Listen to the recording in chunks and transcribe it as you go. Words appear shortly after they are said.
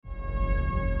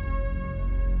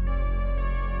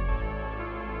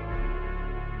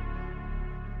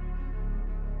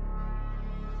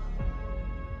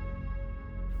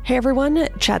Hey everyone,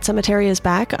 Chat Cemetery is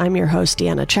back. I'm your host,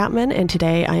 Deanna Chapman, and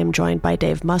today I am joined by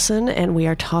Dave Musson, and we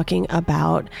are talking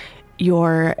about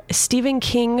your Stephen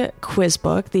King quiz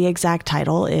book. The exact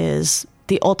title is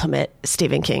The Ultimate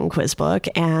Stephen King Quiz Book,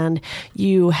 and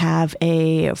you have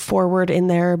a foreword in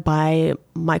there by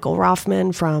Michael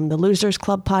Rothman from the Losers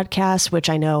Club podcast, which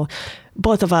I know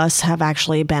both of us have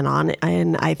actually been on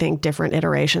in, I think, different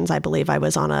iterations. I believe I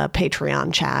was on a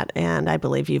Patreon chat, and I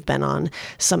believe you've been on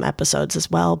some episodes as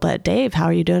well. But Dave, how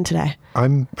are you doing today?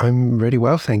 I'm really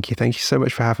well, thank you. Thank you so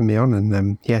much for having me on,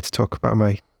 and to talk about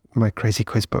my crazy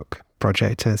quiz book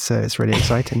project. So it's really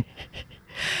exciting.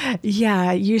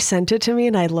 Yeah, you sent it to me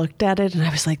and I looked at it and I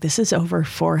was like, this is over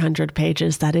 400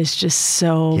 pages. That is just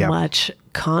so much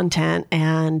content.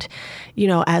 And, you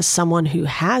know, as someone who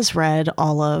has read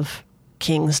all of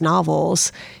King's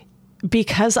novels,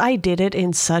 because I did it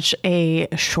in such a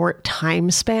short time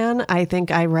span, I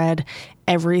think I read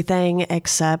everything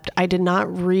except I did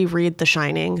not reread The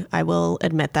Shining. I will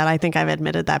admit that. I think I've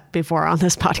admitted that before on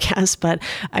this podcast, but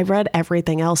I read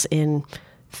everything else in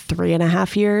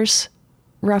 3.5 years.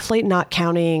 Roughly, not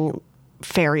counting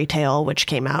Fairy Tale, which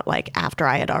came out like after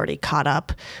I had already caught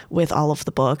up with all of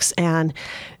the books. And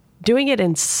doing it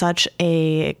in such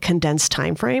a condensed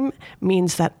time frame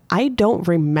means that I don't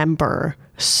remember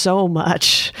so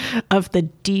much of the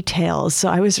details. So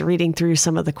I was reading through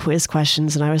some of the quiz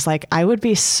questions and I was like, I would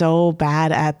be so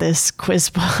bad at this quiz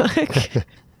book.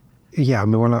 Yeah, I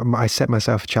mean, I set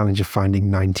myself a challenge of finding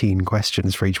 19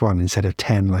 questions for each one instead of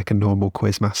 10 like a normal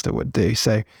quiz master would do.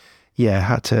 So yeah,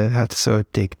 had to sort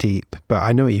of dig deep. But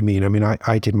I know what you mean. I mean,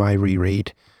 I did my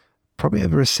reread probably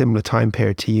over a similar time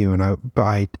period to you, and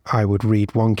I would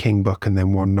read one King book and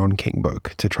then one non-King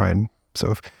book to try and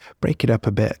sort of break it up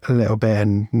a little bit,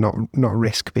 and not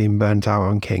risk being burnt out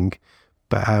on King.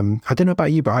 But I don't know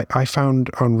about you, but I found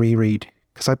on reread,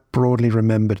 because I broadly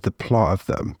remembered the plot of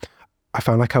them, I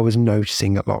found like I was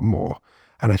noticing a lot more,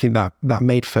 and I think that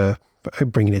made for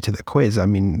bringing it to the quiz. I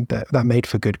mean, that made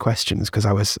for good questions because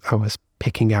I was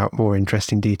picking out more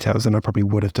interesting details than I probably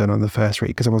would have done on the first read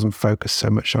because I wasn't focused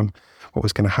so much on what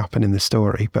was going to happen in the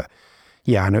story. But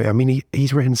yeah, I know. I mean,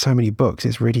 he's written so many books;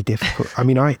 it's really difficult. I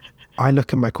mean, I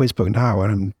look at my quiz book now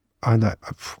and I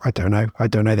don't know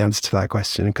the answer to that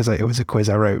question because it was a quiz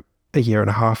I wrote a year and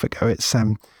a half ago. It's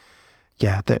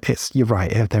you're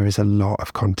right. There is a lot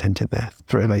of content in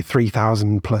there, like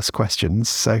 3,000 plus questions.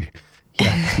 So.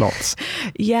 Yeah, lots.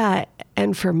 Yeah.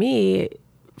 And for me,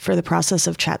 for the process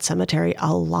of Chat Cemetery,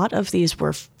 a lot of these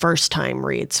were first time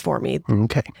reads for me.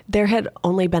 Okay. There had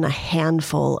only been a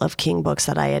handful of King books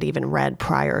that I had even read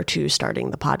prior to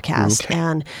starting the podcast. Okay.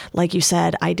 And like you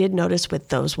said, I did notice with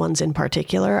those ones in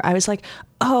particular, I was like,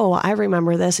 oh, I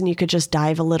remember this. And you could just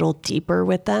dive a little deeper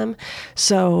with them.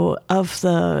 So of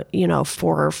the,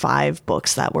 4 or 5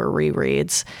 books that were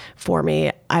rereads for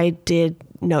me, I did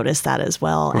notice that as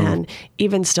well. Mm. And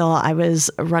even still, I was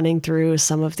running through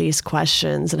some of these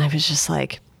questions and I was just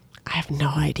like, I have no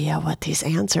idea what these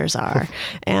answers are.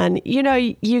 And,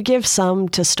 you give some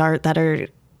to start that are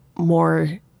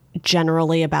more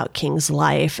generally about King's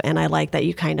life. And I like that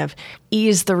you kind of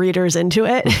ease the readers into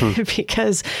it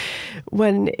because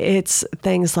when it's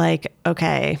things like,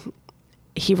 okay,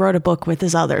 he wrote a book with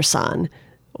his other son.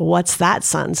 What's that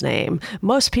son's name?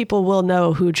 Most people will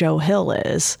know who Joe Hill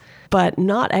is, but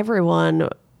not everyone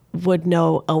would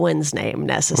know Owen's name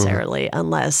necessarily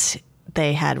unless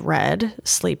they had read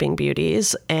Sleeping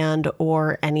Beauties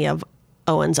or any of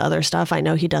Owen's other stuff. I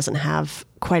know he doesn't have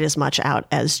quite as much out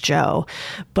as Joe,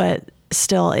 but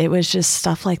still it was just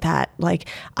stuff like that. Like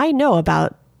I know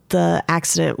about the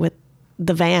accident with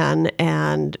the van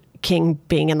and King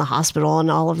being in the hospital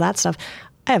and all of that stuff.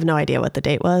 I have no idea what the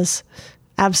date was.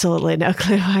 Absolutely no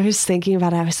clue. I was thinking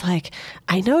about it. I was like,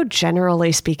 I know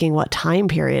generally speaking what time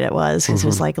period it was because it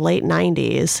was like late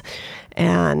 90s.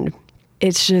 And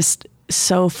it's just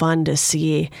so fun to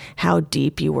see how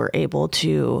deep you were able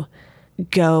to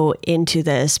go into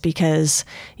this because,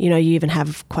 you even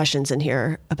have questions in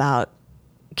here about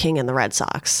King and the Red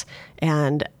Sox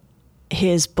and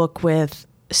his book with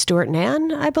Stuart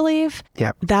Nan, I believe.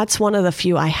 Yeah. That's one of the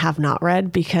few I have not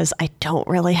read because I don't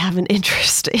really have an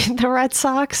interest in the Red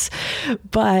Sox.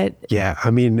 But yeah,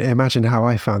 I mean, imagine how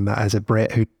I found that as a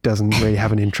Brit who doesn't really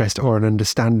have an interest or an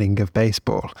understanding of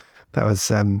baseball. That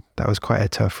was quite a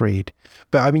tough read.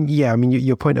 But I mean, yeah, I mean,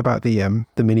 your point about the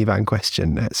minivan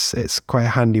question, it's quite a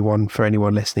handy one for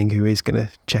anyone listening who is going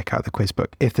to check out the quiz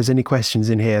book. If there's any questions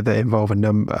in here that involve a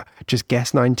number, just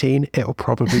guess 19. It'll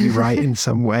probably be right in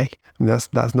some way. I mean,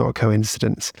 that's not a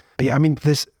coincidence. But yeah, I mean,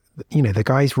 the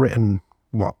guy's written,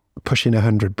 pushing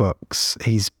 100 books.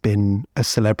 He's been a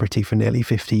celebrity for nearly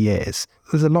 50 years.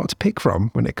 There's a lot to pick from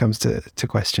when it comes to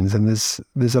questions, and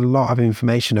there's a lot of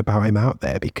information about him out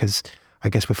there, because I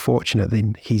guess we're fortunate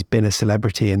that he's been a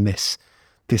celebrity in this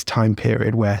time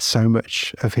period where so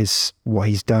much of what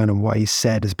he's done and what he's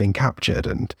said has been captured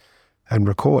and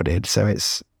recorded. So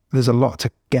there's a lot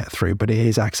to get through, but it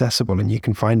is accessible, and you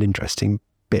can find interesting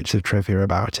bits of trivia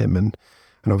about him, and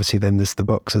obviously then there's the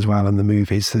books as well and the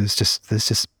movies. There's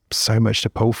just so much to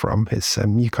pull from. It's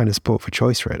you kind of sport for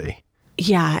choice, really.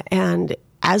 Yeah, and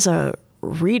as a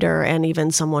reader and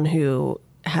even someone who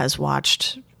has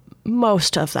watched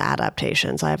most of the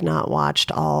adaptations, I have not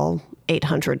watched all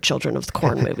 800 Children of the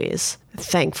Corn movies,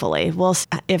 thankfully. Well,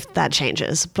 if that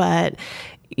changes. But,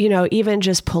 even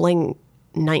just pulling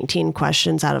 19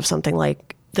 questions out of something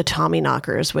like the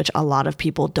Tommyknockers, which a lot of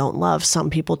people don't love. Some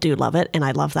people do love it, and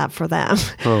I love that for them.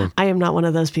 Oh. I am not one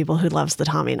of those people who loves the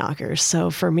Tommyknockers. So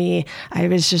for me, I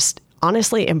was just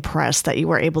honestly impressed that you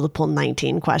were able to pull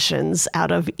 19 questions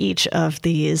out of each of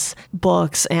these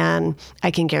books. And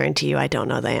I can guarantee you I don't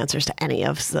know the answers to any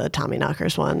of the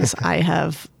Tommyknockers ones. I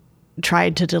have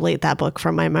tried to delete that book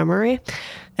from my memory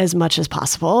as much as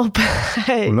possible.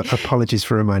 Well, apologies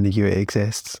for reminding you it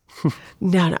exists.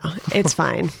 No, it's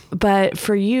fine. But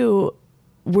for you,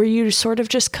 were you sort of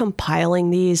just compiling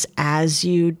these as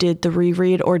you did the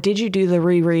reread, or did you do the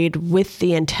reread with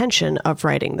the intention of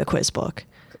writing the quiz book?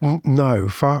 No,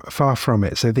 far from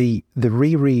it. So the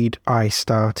reread I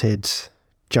started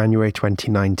January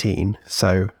 2019,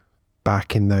 so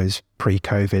back in those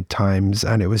pre-COVID times,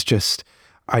 and it was just,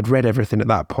 I'd read everything at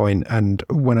that point, and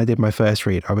when I did my first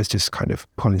read, I was just kind of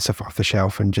pulling stuff off the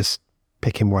shelf and just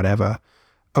picking whatever,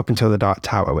 up until The Dark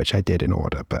Tower, which I did in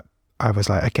order. But I was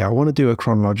like, okay, I want to do a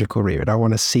chronological reread. I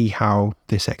want to see how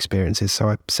this experience is. So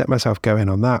I set myself going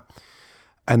on that.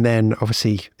 And then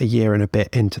obviously a year and a bit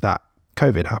into that,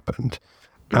 COVID happened.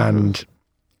 Mm-hmm. And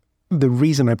the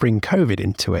reason I bring COVID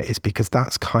into it is because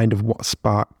that's kind of what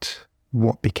sparked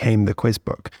what became the quiz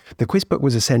book. The quiz book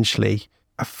was essentially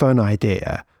a fun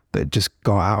idea that just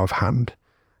got out of hand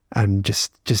and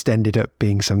just ended up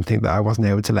being something that I wasn't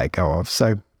able to let go of.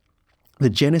 So the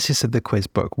genesis of the quiz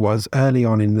book was early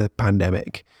on in the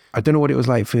pandemic. I don't know what it was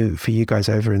like for you guys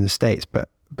over in the States, but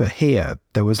here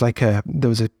there was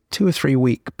a 2 or 3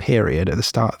 week period at the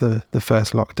start of the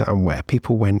first lockdown where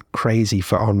people went crazy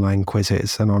for online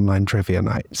quizzes and online trivia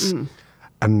nights.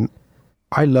 And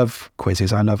I love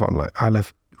quizzes. I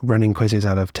love running quizzes.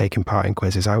 I love taking part in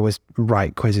quizzes. I always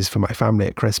write quizzes for my family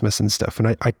at Christmas and stuff.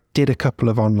 And I did a couple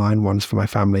of online ones for my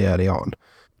family early on,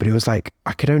 but it was like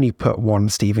I could only put one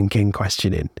Stephen King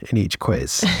question in each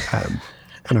quiz.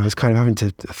 And I was kind of having to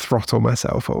throttle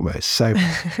myself almost. So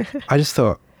I just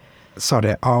thought, sod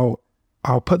it, I'll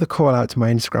put the call out to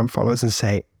my Instagram followers and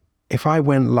say, if I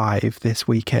went live this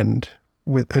weekend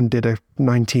and did a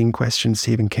 19 question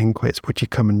Stephen King quiz, would you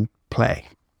come and play?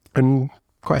 And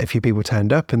quite a few people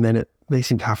turned up, and then they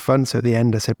seemed to have fun. So at the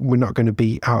end I said, we're not going to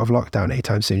be out of lockdown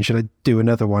anytime soon. Should I do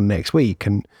another one next week?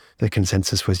 And the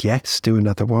consensus was yes, do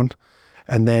another one.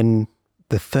 And then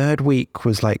the third week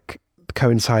was like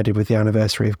coincided with the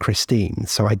anniversary of Christine.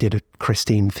 So I did a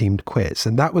Christine themed quiz,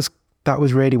 and that was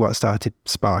really what started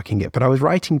sparking it. But I was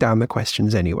writing down the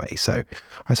questions anyway, so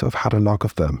I sort of had a log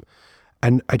of them.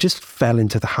 And I just fell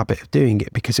into the habit of doing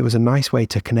it because it was a nice way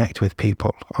to connect with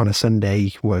people on a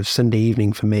Sunday. Was Sunday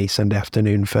evening for me, Sunday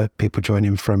afternoon for people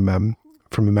joining from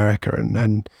America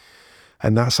and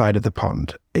that side of the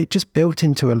pond. It just built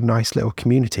into a nice little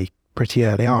community pretty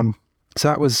early on. So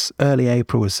that was early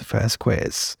April was the first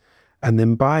quiz. And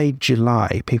then by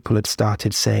July, people had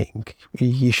started saying,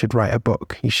 you should write a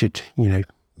book. You should,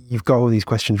 you've got all these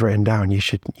questions written down. You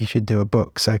should do a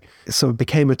book. So it sort of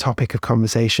became a topic of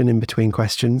conversation in between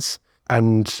questions.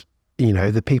 And,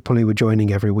 the people who were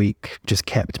joining every week just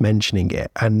kept mentioning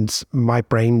it. And my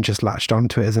brain just latched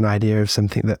onto it as an idea of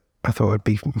something that I thought would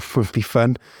be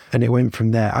fun. And it went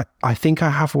from there. I think I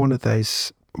have one of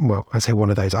those. Well, I say one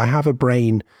of those. I have a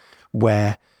brain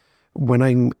where when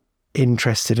I'm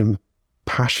interested and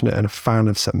passionate and a fan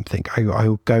of something,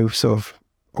 I go sort of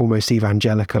almost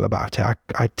evangelical about it.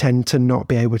 I tend to not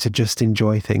be able to just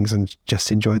enjoy things and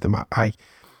just enjoy them. I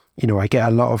get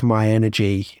a lot of my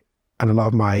energy and a lot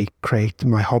of my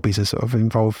hobbies are sort of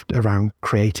involved around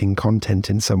creating content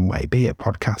in some way, be it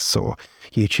podcasts or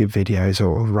YouTube videos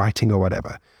or writing or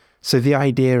whatever. So the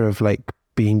idea of like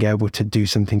being able to do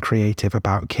something creative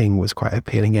about King was quite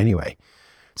appealing anyway.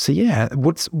 So yeah,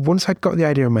 once I'd got the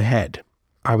idea in my head,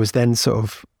 I was then sort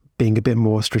of being a bit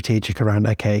more strategic around,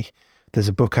 okay, there's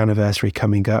a book anniversary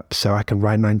coming up, so I can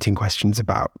write 19 questions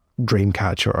about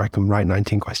Dreamcatcher, or I can write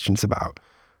 19 questions about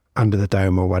Under the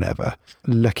Dome or whatever,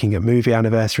 looking at movie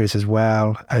anniversaries as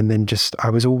well. And then I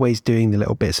was always doing the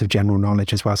little bits of general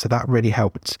knowledge as well. So that really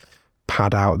helped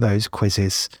pad out those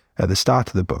quizzes at the start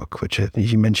of the book, which, as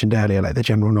you mentioned earlier, like the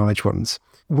general knowledge ones.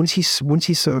 Once you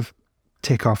sort of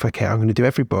tick off, okay, I'm going to do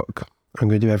every book, I'm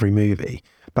going to do every movie.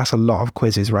 That's a lot of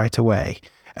quizzes right away.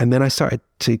 And then I started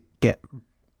to get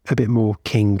a bit more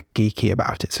King geeky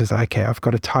about it. So it's like, okay, I've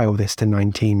got to tie all this to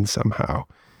 19 somehow.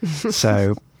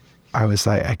 So I was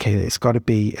like, okay, it's got to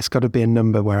be a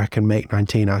number where I can make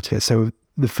 19 out of it. So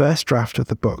the first draft of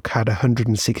the book had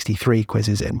 163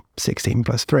 quizzes in, 16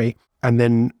 plus 3. And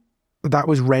then that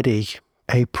was ready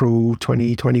April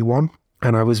 2021.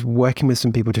 And I was working with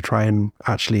some people to try and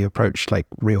actually approach like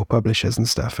real publishers and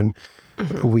stuff. And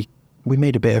we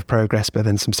made a bit of progress, but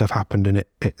then some stuff happened and it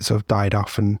sort of died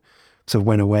off and sort of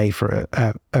went away for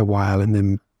a while. And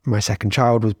then my second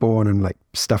child was born and like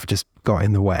stuff just got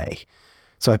in the way.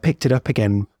 So I picked it up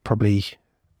again probably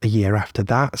a year after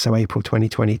that, so April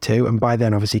 2022. And by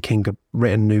then, obviously, King had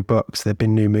written new books, there'd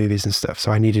been new movies and stuff,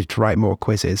 so I needed to write more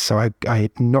quizzes. So I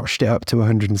notched it up to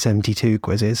 172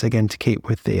 quizzes, again, to keep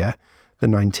with the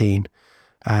 19.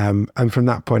 And from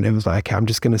that point, it was like, okay, I'm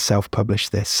just going to self-publish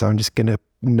this. So I'm just going to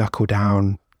knuckle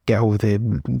down, get all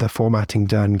the formatting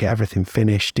done, get everything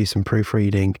finished, do some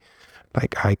proofreading.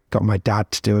 Like I got my dad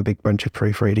to do a big bunch of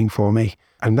proofreading for me.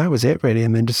 And that was it really.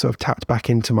 And then just sort of tapped back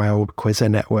into my old Quizzer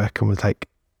network and was like,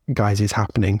 guys, it's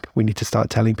happening. We need to start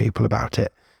telling people about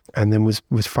it. And then was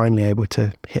finally able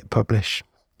to hit publish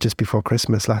just before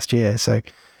Christmas last year. So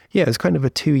yeah, it was kind of a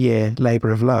 2-year labor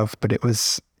of love, but it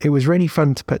was really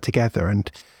fun to put together. And,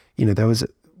 you know, there was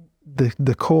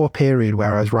the core period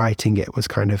where I was writing it was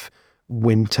kind of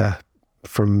winter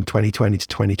from 2020 to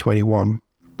 2021.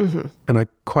 Mm-hmm. And I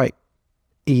quite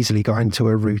easily got into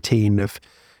a routine of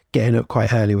getting up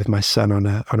quite early with my son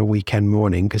on a weekend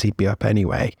morning because he'd be up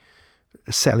anyway,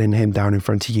 settling him down in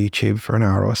front of YouTube for an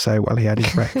hour or so while he had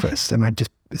his breakfast. And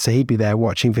so he'd be there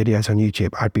watching videos on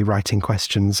YouTube. I'd be writing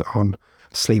questions on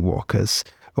Sleepwalkers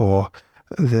or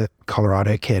the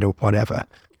Colorado Kid or whatever.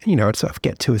 You know, I'd sort of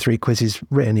get 2 or 3 quizzes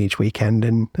written each weekend.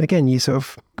 And again, you sort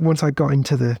of, once I got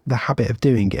into the habit of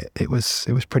doing it, it was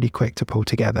pretty quick to pull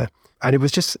together. And it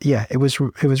was just, yeah, it was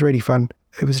really fun.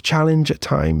 It was a challenge at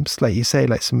times, like you say,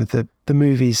 like some of the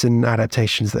movies and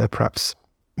adaptations that are perhaps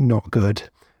not good.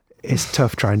 It's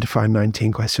tough trying to find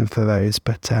 19 questions for those,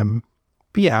 but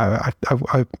yeah,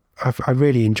 I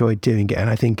really enjoyed doing it, and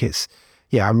I think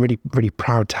I'm really, really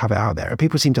proud to have it out there. And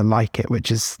people seem to like it, which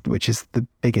is the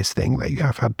biggest thing. Like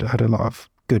I've had a lot of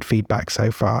good feedback so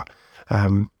far,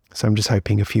 so I'm just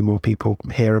hoping a few more people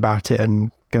hear about it and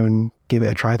go and give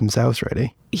it a try themselves,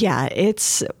 really. Yeah,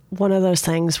 it's one of those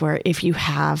things where if you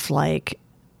have like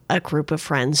a group of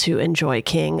friends who enjoy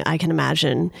King, I can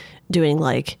imagine doing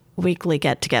like weekly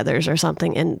get-togethers or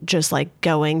something and just like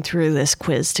going through this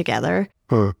quiz together,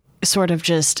 sort of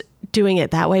just doing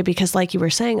it that way. Because like you were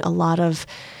saying, a lot of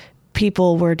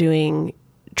people were doing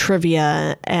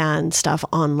trivia and stuff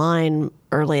online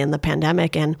early in the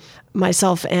pandemic, and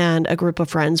myself and a group of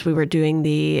friends, we were doing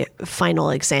the final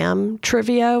exam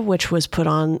trivia, which was put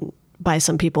on by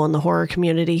some people in the horror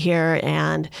community here.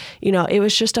 And, you know, it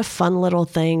was just a fun little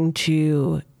thing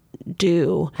to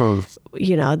do.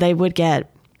 You know, they would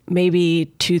get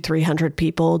maybe 200-300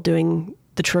 people doing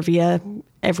the trivia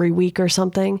every week or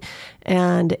something.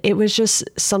 And it was just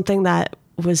something that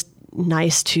was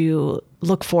nice to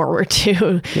look forward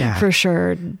to, for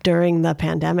sure, during the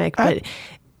pandemic. But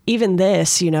even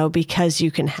this, you know, because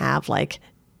you can have like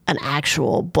an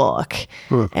actual book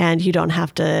and you don't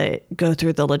have to go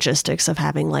through the logistics of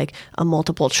having like a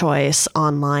multiple choice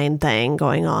online thing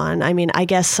going on. I mean, I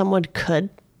guess someone could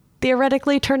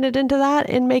theoretically turn it into that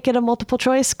and make it a multiple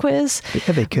choice quiz.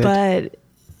 Yeah, they could. But,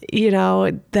 you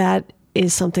know, that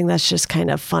is something that's just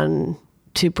kind of fun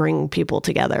to bring people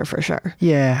together for sure.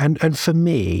 Yeah. And for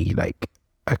me, like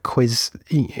a quiz,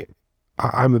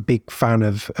 I'm a big fan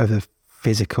of the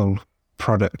physical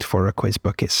product for a quiz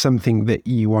book. It's something that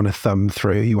you want to thumb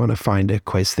through. You want to find a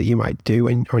quiz that you might do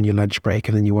on your lunch break,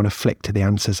 and then you want to flick to the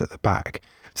answers at the back.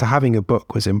 So having a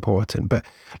book was important. But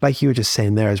like you were just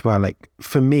saying there as well, like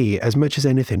for me, as much as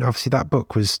anything, obviously that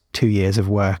book was 2 years of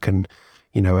work, and,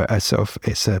 you know, it's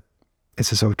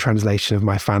a sort of translation of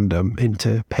my fandom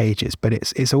into pages, but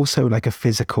it's also like a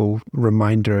physical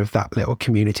reminder of that little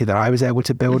community that I was able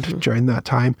to build during that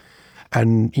time.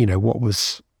 And, you know, what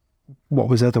was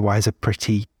otherwise a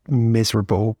pretty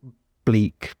miserable,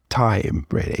 bleak time,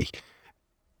 really.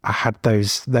 I had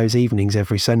those evenings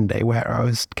every Sunday where I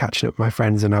was catching up with my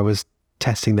friends and I was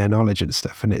testing their knowledge and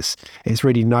stuff. And it's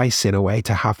really nice in a way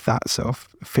to have that sort of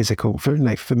physical, for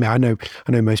me, I know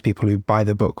most people who buy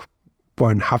the book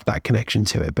won't have that connection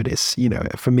to it, but it's, you know,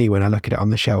 for me, when I look at it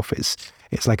on the shelf, it's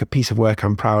like a piece of work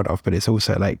I'm proud of, but it's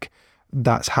also like,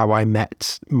 that's how I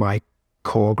met my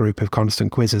core group of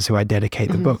constant quizzers who I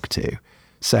dedicate the book to.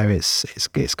 So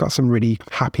it's got some really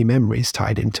happy memories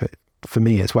tied into it for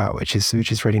me as well, which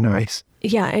is really nice.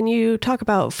 Yeah, and you talk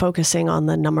about focusing on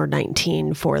the number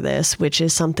 19 for this, which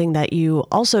is something that you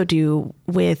also do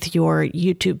with your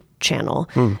YouTube channel.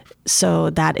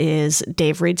 So that is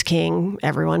Dave Reads King.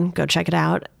 Everyone go check it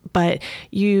out. But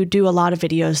you do a lot of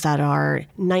videos that are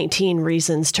 19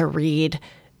 reasons to read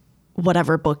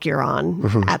whatever book you're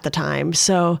on at the time.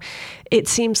 So it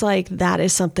seems like that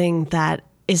is something that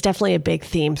is definitely a big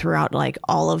theme throughout like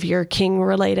all of your King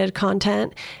related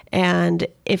content. And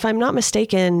if I'm not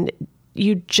mistaken,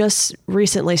 you just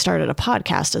recently started a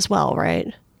podcast as well,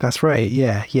 right? That's right.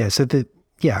 Yeah. So the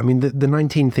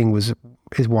 19 thing is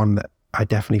one that I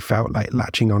definitely felt like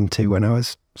latching onto when I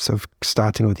was sort of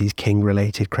starting with these King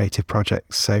related creative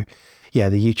projects. So yeah,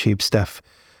 the YouTube stuff,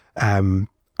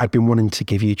 I'd been wanting to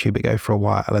give YouTube a go for a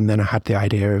while. And then I had the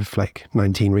idea of like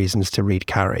 19 reasons to read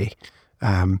Carrie.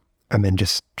 And then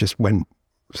just went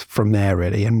from there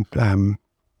really, and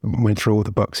went through all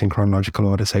the books in chronological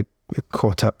order. So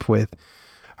caught up with,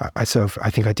 I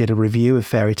think I did a review of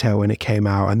Fairy Tale when it came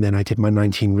out, and then I did my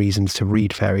 19 reasons to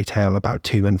read Fairy Tale about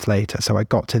 2 months later. So I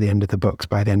got to the end of the books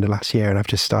by the end of last year, and I've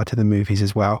just started the movies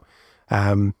as well.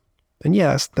 And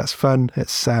yeah, that's fun.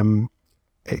 It's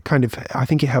it kind of, I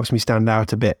think it helps me stand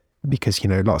out a bit because, you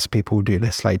know, lots of people do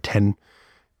lists like 10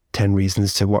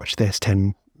 reasons to watch this,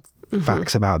 10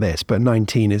 facts about this, but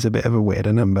 19 is a bit of a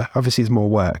weirder number. Obviously it's more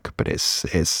work, but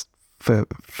it's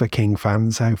for King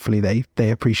fans, hopefully they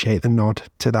appreciate the nod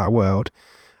to that world.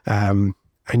 And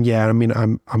yeah, I mean,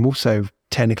 I'm also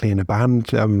technically in a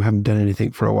band. I haven't done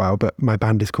anything for a while, but my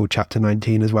band is called Chapter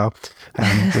 19 as well,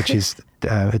 which is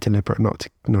a deliberate nod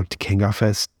to King. Our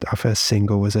first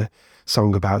single was a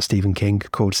song about Stephen King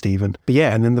called Stephen. But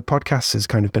yeah, and then the podcast has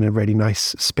kind of been a really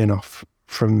nice spin-off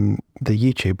from the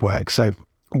YouTube work. So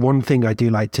one thing I do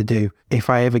like to do, if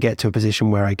I ever get to a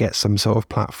position where I get some sort of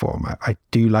platform, I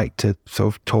do like to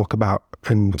sort of talk about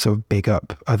and sort of big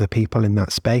up other people in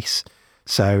that space.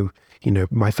 So, you know,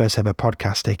 my first ever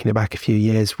podcast, taking it back a few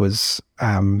years, was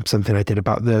something I did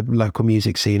about the local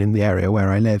music scene in the area where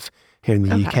I live here in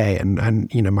the UK.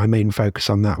 And, you know, my main focus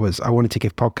on that was I wanted to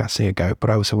give podcasting a go, but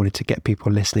I also wanted to get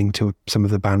people listening to some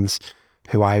of the bands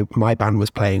who my band was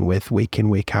playing with week in,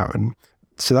 week out. And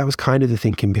so that was kind of the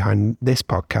thinking behind this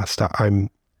podcast.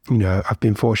 I've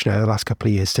been fortunate the last couple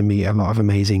of years to meet a lot of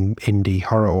amazing indie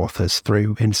horror authors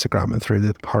through Instagram and through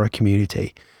the horror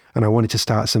community. And I wanted to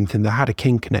start something that had a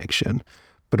King connection,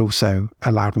 but also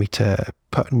allowed me to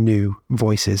put new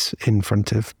voices in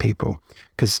front of people.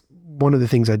 Because one of the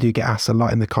things I do get asked a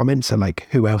lot in the comments are like,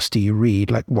 who else do you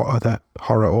read? Like, what other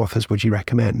horror authors would you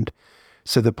recommend?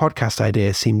 So the podcast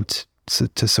idea seemed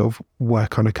to sort of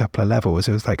work on a couple of levels.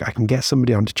 It was like, I can get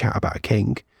somebody on to chat about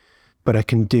King, but I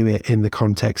can do it in the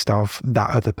context of that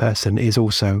other person is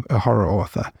also a horror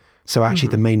author. So actually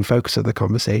the main focus of the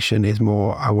conversation is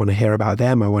more, I want to hear about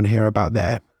them. I want to hear about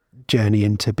their journey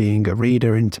into being a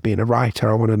reader, into being a writer.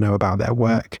 I want to know about their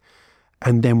work.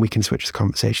 And then we can switch the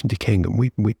conversation to King and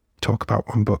we talk about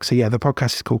one book. So yeah, the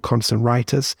podcast is called Constant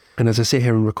Writers. And as I sit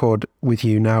here and record with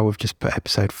you now, we've just put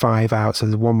episode 5 out. So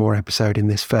there's one more episode in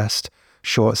this first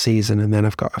short season. And then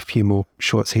I've got a few more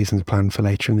short seasons planned for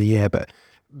later in the year. But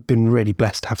been really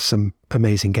blessed to have some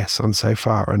amazing guests on so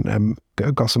far, and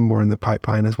got some more in the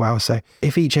pipeline as well. So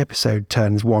if each episode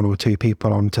turns 1 or 2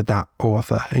 people onto that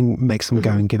author and makes them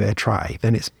go and give it a try,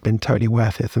 then it's been totally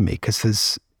worth it for me, because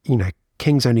there's, you know,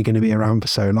 King's only going to be around for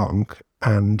so long,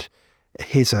 and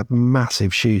his are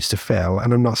massive shoes to fill.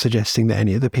 And I'm not suggesting that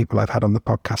any of the people I've had on the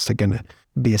podcast are going to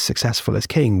be as successful as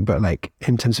King, but like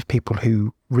in terms of people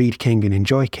who read King and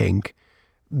enjoy King,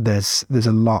 there's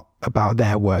a lot about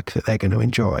their work that they're going to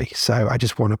enjoy. So I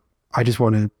just want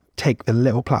to take the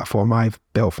little platform I've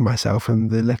built for myself and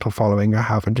the little following I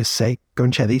have and just say, go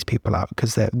and check these people out,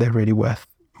 because they're really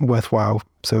worthwhile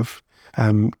sort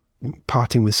of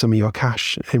parting with some of your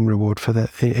cash in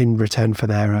return for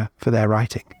their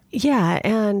writing. Yeah,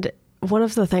 and one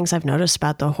of the things I've noticed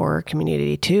about the horror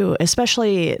community too,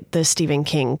 especially the Stephen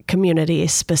King community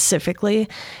specifically,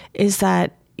 is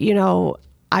that, you know,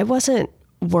 I wasn't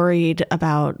worried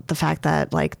about the fact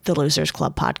that like the Losers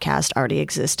Club podcast already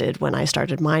existed when I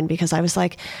started mine, because I was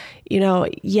like, you know,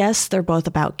 yes, they're both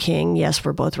about King. Yes,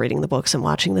 we're both reading the books and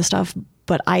watching the stuff,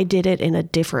 but I did it in a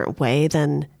different way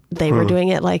than they were doing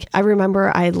it. Like, I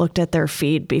remember I looked at their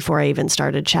feed before I even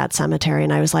started Chat Cemetery,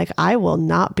 and I was like, I will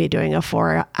not be doing a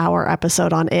 4-hour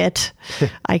episode on it.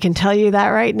 I can tell you that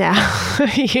right now,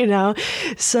 you know?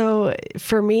 So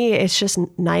for me, it's just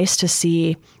nice to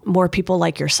see more people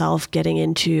like yourself getting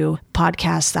into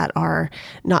podcasts that are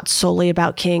not solely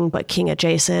about King, but King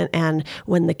adjacent. And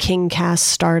when the King cast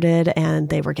started and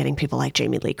they were getting people like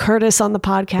Jamie Lee Curtis on the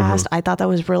podcast, I thought that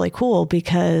was really cool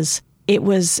because it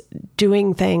was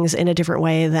doing things in a different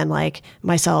way than like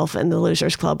myself and the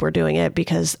Losers Club were doing it,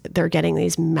 because they're getting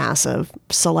these massive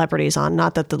celebrities on.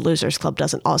 Not that the Losers Club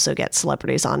doesn't also get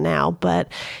celebrities on now,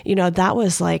 but you know, that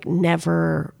was like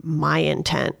never my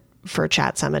intent for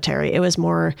Chat Cemetery. It was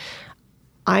more,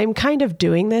 I'm kind of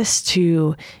doing this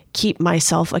to keep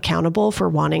myself accountable for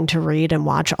wanting to read and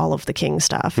watch all of the King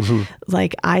stuff.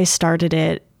 Like, I started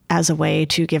it as a way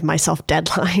to give myself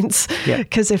deadlines.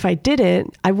 Because if I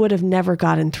didn't, I would have never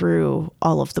gotten through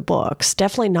all of the books.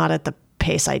 Definitely not at the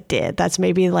pace I did. That's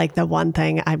maybe like the one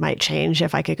thing I might change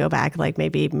if I could go back, like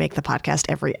maybe make the podcast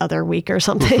every other week or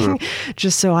something,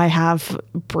 just so I have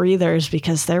breathers,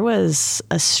 because there was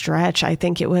a stretch. I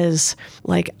think it was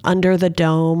like Under the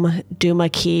Dome, Duma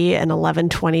Key, and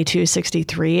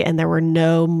 11/22/63, and there were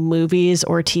no movies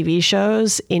or TV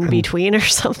shows in between or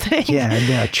something. Yeah, and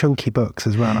they're chunky books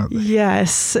as well, aren't they?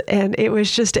 Yes, and it was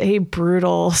just a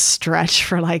brutal stretch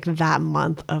for like that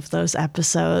month of those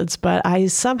episodes, but I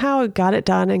somehow got it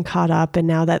done and caught up. And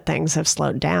now that things have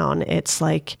slowed down, it's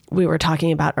like we were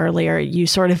talking about earlier, you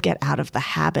sort of get out of the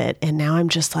habit. And now I'm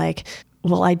just like,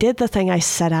 well, I did the thing I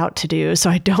set out to do, so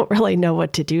I don't really know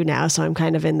what to do now. So I'm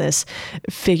kind of in this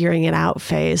figuring it out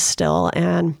phase still.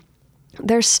 And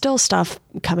there's still stuff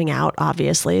coming out,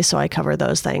 obviously. So I cover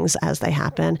those things as they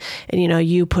happen. And, you know,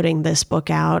 you putting this book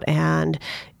out, and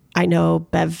I know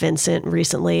Bev Vincent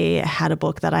recently had a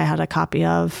book that I had a copy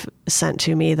of sent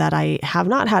to me that I have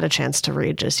not had a chance to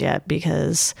read just yet,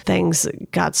 because things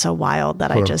got so wild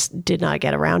that I just did not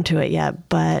get around to it yet.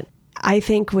 But I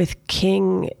think with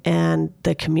King and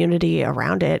the community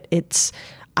around it,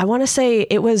 I want to say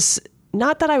it was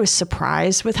not that I was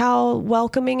surprised with how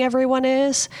welcoming everyone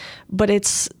is, but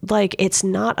it's like, it's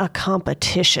not a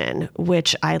competition,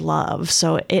 which I love.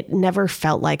 So it never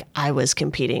felt like I was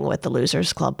competing with the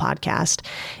Losers Club podcast.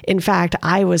 In fact,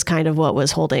 I was kind of what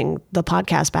was holding the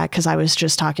podcast back, because I was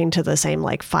just talking to the same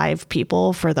like 5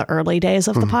 people for the early days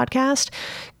of the podcast.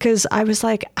 Because I was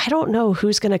like, I don't know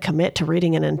who's going to commit to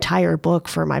reading an entire book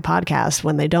for my podcast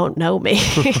when they don't know me,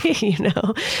 you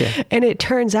know? Yeah. And it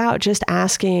turns out just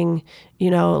asking,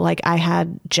 you know, like I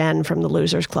had Jen from the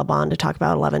Losers Club on to talk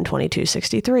about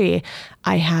 11/22/63.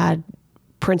 I had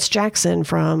Prince Jackson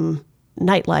from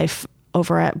Nightlife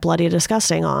over at Bloody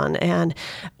Disgusting on. And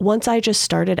once I just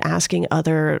started asking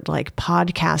other like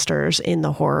podcasters in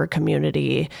the horror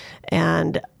community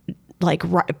and like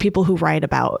people who write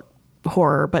about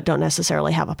horror but don't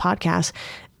necessarily have a podcast,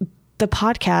 the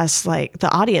podcast, like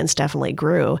the audience definitely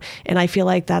grew. And I feel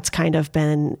like that's kind of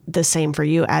been the same for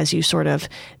you as you sort of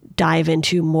dive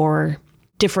into more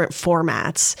different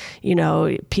formats. You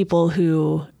know, people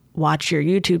who watch your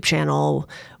YouTube channel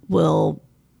will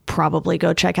probably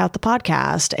go check out the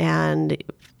podcast and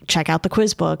check out the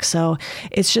quiz book. So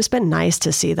it's just been nice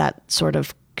to see that sort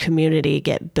of community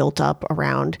get built up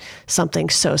around something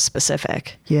so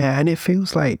specific. Yeah, and it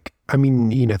feels like, I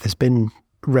mean, you know, there's been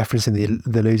referencing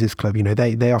the Losers Club, you know,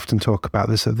 they often talk about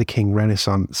the sort of the King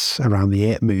Renaissance around the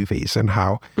It movies, and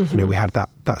how, you know, we had that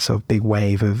sort of big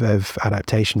wave of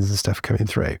adaptations and stuff coming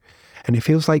through. And it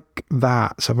feels like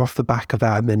that, sort of off the back of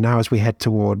that, and then now as we head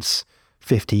towards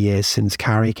 50 years since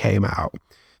Carrie came out,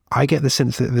 I get the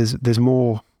sense that there's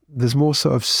more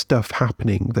sort of stuff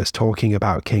happening that's talking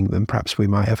about King than perhaps we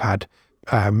might have had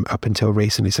up until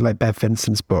recently. So like Bev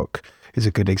Vincent's book is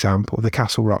a good example. The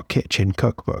Castle Rock Kitchen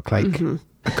cookbook, like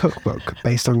a cookbook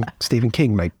based on Stephen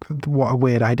King. Like, what a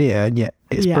weird idea, and yet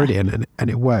it's brilliant, and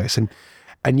it works. And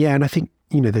I think,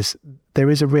 you know, there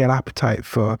is a real appetite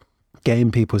for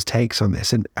getting people's takes on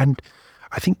this, and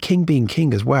I think King being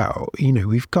King as well, you know,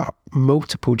 we've got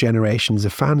multiple generations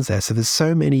of fans there, so there's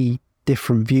so many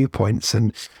different viewpoints.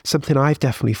 And something I've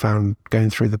definitely found going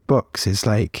through the books is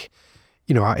like,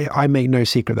 you know, I make no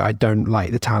secret that I don't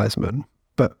like The Talisman,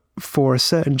 but for a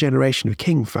certain generation of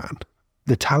King fan,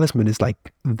 The Talisman is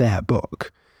like their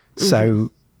book.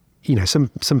 So, you know,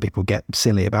 some people get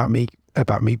silly about me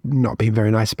not being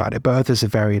very nice about it, but others are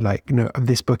very like, no,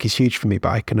 this book is huge for me, but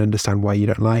I can understand why you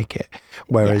don't like it.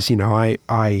 Whereas, you know,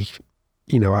 I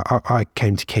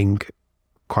came to King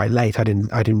quite late. I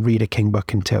didn't read a King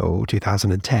book until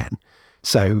 2010.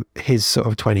 So his sort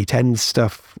of 2010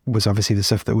 stuff was obviously the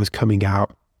stuff that was coming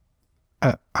out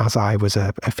as I was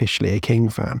officially a King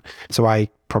fan. So I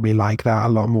probably like that a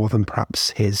lot more than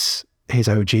perhaps his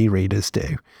OG readers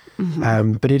do.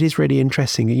 But it is really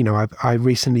interesting. You know, I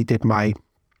recently did the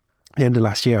end of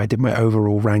last year, I did my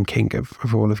overall ranking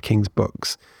of all of King's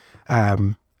books.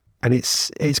 And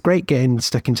it's great getting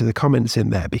stuck into the comments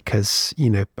in there because, you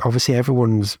know, obviously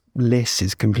everyone's list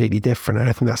is completely different. And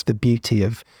I think that's the beauty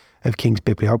of King's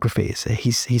bibliography is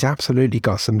he's absolutely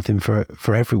got something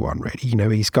for everyone, really. You know,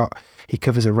 he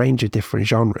covers a range of different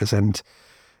genres, and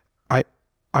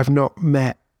I've not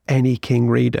met any King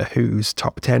reader whose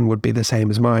top 10 would be the same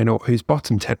as mine or whose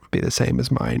bottom 10 would be the same as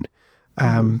mine.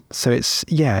 So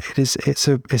it's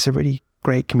a really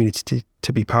great community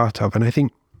to be part of. And I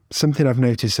think something I've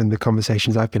noticed in the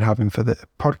conversations I've been having for the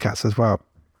podcast as well,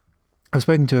 I've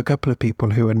spoken to a couple of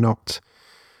people who are not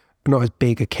as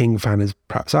big a King fan as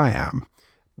perhaps I am,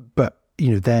 but you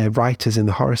know, they're writers in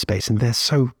the horror space and they're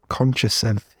so conscious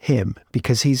of him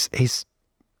because he's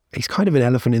kind of an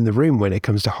elephant in the room when it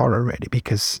comes to horror, really,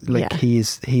 because he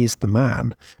is the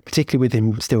man, particularly with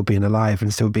him still being alive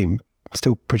and still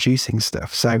producing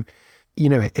stuff. So, you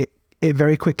know, it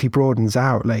very quickly broadens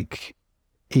out. Like,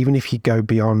 even if you go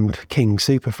beyond King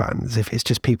superfans, if it's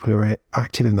just people who are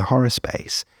active in the horror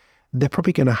space, they're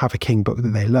probably going to have a King book that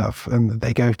they love and that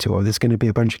they go to, or there's going to be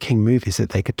a bunch of King movies that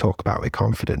they could talk about with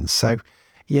confidence. So,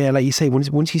 yeah, like you say,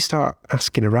 once you start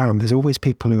asking around, there's always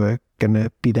people who are going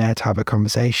to be there to have a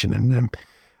conversation. And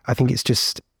I think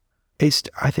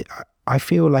I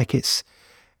feel like it's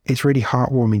really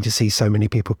heartwarming to see so many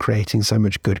people creating so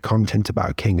much good content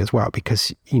about King as well,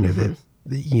 because, you know,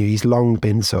 he's long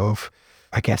been sort of,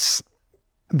 I guess,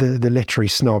 the literary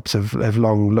snobs have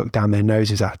long looked down their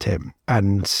noses at him.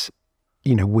 And,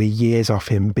 you know, we're years off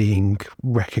him being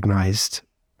recognised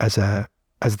as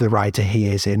the writer he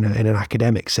is in an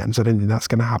academic sense. I don't think that's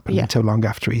going to happen until long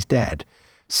after he's dead.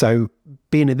 So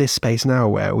being in this space now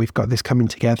where we've got this coming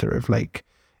together of like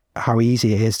how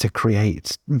easy it is to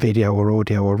create video or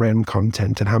audio or written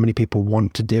content and how many people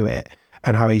want to do it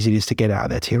and how easy it is to get out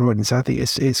there to your audience, I think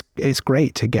it's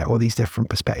great to get all these different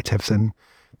perspectives and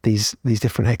these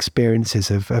different experiences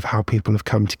of how people have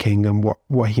come to King and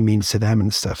what he means to them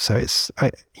and stuff. So it's,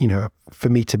 you know, for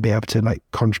me to be able to like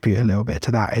contribute a little bit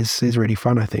to that is really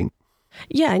fun, I think.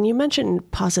 Yeah, and you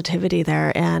mentioned positivity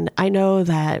there, and I know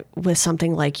that with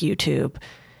something like YouTube,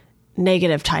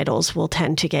 negative titles will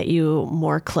tend to get you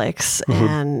more clicks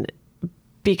and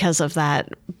because of that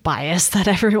bias that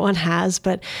everyone has.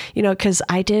 But, you know, because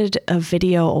I did a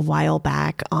video a while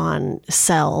back on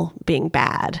Cell being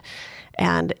bad,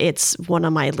 and it's one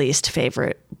of my least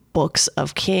favorite books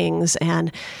of King's.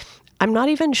 And I'm not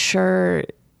even sure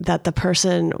that the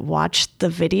person watched the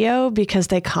video because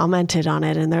they commented on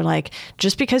it and they're like,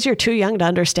 just because you're too young to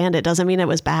understand it doesn't mean it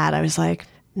was bad. I was like,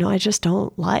 no, I just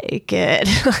don't like it.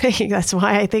 Like, that's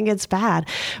why I think it's bad.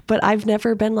 But I've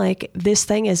never been like, this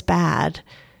thing is bad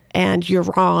and you're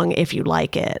wrong if you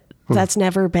like it. That's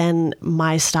never been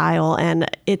my style. And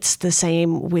it's the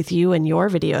same with you and your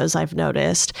videos, I've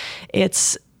noticed.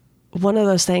 It's one of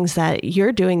those things that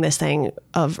you're doing this thing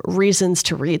of reasons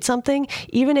to read something,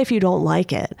 even if you don't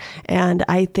like it. And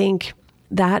I think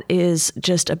that is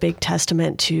just a big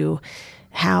testament to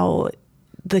how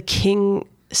the King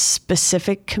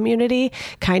specific community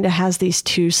kind of has these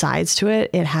two sides to it.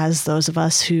 It has those of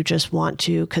us who just want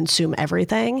to consume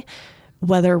everything,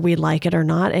 whether we like it or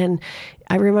not. And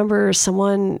I remember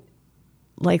someone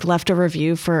like left a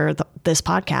review for this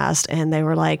podcast and they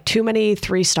were like, too many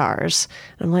 3 stars.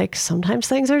 I'm like, sometimes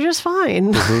things are just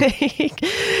fine.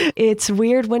 It's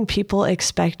weird when people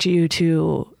expect you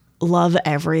to love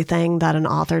everything that an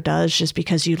author does just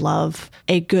because you love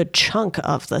a good chunk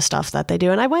of the stuff that they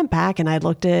do. And I went back and I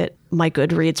looked at my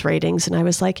Goodreads ratings and I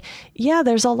was like, yeah,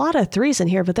 there's a lot of 3s in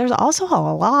here, but there's also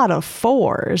a lot of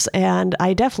 4s. And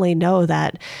I definitely know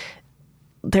that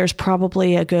there's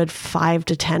probably a good 5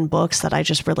 to 10 books that I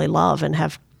just really love and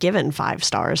have given 5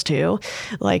 stars to.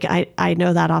 Like, I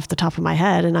know that off the top of my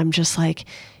head, and I'm just like,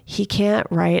 he can't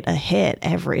write a hit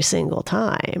every single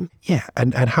time. Yeah,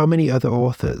 and how many other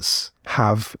authors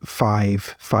have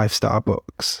 5-star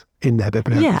books in their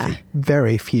bibliography? Yeah.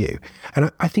 Very few.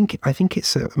 And I think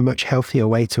it's a much healthier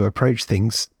way to approach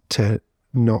things, to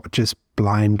not just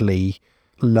blindly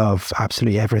love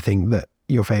absolutely everything that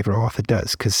your favorite author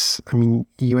does, because I mean,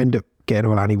 you end up getting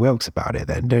all Annie Wilkes about it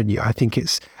then, don't you? I think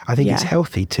it's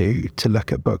healthy to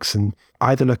look at books and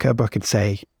either look at a book and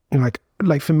say, you know,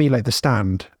 like for me, like The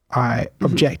Stand,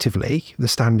 objectively, The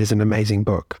Stand is an amazing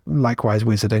book. Likewise,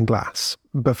 Wizard and Glass.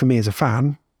 But for me as a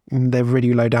fan, they're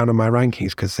really low down on my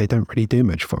rankings because they don't really do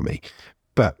much for me.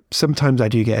 But sometimes I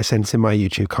do get a sense in my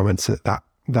YouTube comments that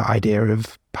idea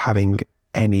of having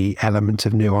any element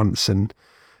of nuance and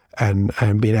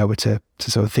being able to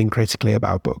sort of think critically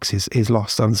about books is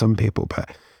lost on some people.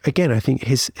 But again, I think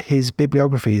his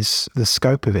bibliography the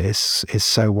scope of it is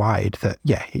so wide that,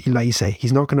 yeah, like you say,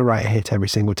 he's not going to write a hit every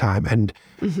single time, and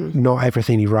not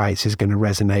everything he writes is going to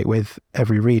resonate with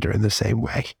every reader in the same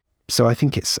way. So I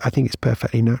think it's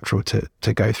perfectly natural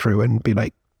to go through and be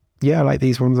like, yeah, I like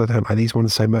these ones, I don't like these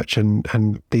ones so much,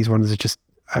 and these ones are just,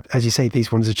 as you say,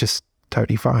 these ones are just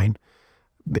totally fine.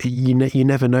 But you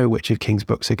never know which of King's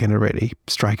books are going to really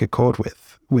strike a chord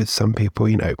with some people.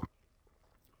 You know,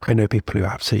 I know people who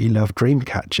absolutely love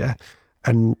Dreamcatcher,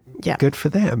 and good for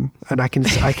them. And I can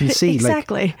see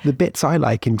exactly. like the bits I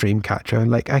like in Dreamcatcher,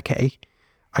 and like, okay,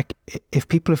 if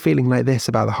people are feeling like this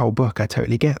about the whole book, I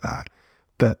totally get that.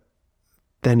 But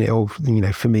then it'll, you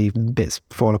know, for me, bits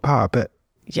fall apart. But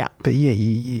yeah,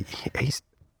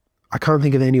 I can't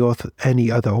think of any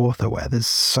other author where there's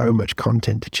so much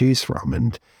content to choose from,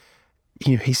 and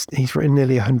you know, he's written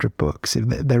nearly 100 books.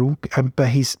 They're all, but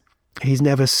he's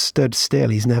never stood still.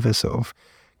 He's never sort of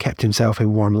kept himself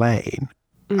in one lane.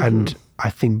 And I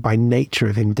think by nature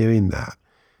of him doing that,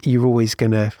 you're always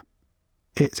gonna,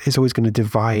 it's always going to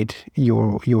divide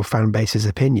your fan base's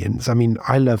opinions. I mean,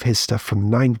 I love his stuff from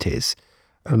the 90s.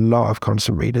 A lot of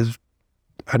constant readers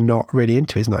are not really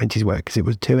into his 90s work because it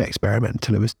was too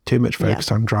experimental. It was too much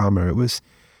focused on drama. It was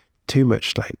too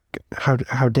much like,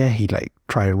 how dare he like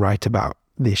try and write about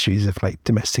the issues of like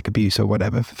domestic abuse or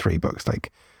whatever for 3 books?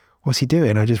 Like, what's he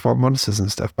doing? I just want monsters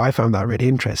and stuff. But I found that really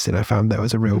interesting. I found there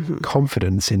was a real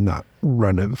confidence in that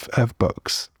run of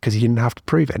books because he didn't have to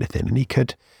prove anything, and he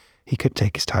could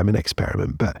take his time and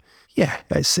experiment. But yeah,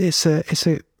 it's a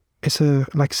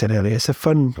like I said earlier, it's a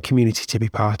fun community to be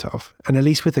part of. And at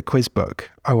least with the quiz book,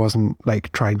 I wasn't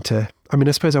like trying to, I mean,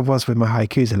 I suppose I was with my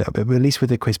haikus a little bit, but at least with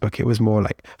the quiz book, it was more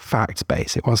like fact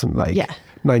based. It wasn't like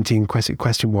 19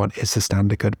 question 1, is the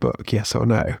Stand a good book? Yes or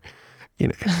no? You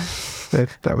know,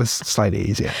 that was slightly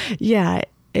easier. Yeah.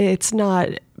 It's not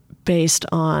based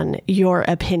on your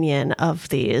opinion of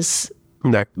these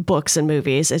books and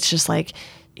movies. It's just like,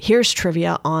 here's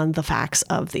trivia on the facts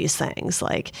of these things.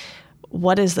 Like,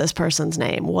 what is this person's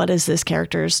name? What is this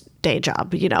character's day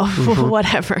job? You know,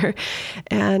 whatever.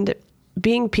 And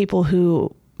being people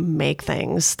who make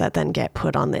things that then get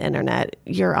put on the internet,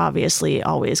 you're obviously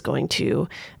always going to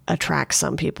attract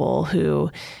some people who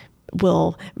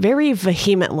will very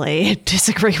vehemently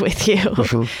disagree with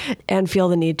you and feel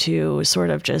the need to sort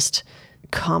of just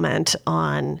comment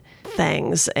on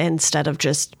things instead of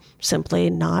just simply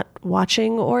not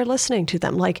watching or listening to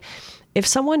them. Like, if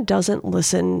someone doesn't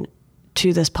listen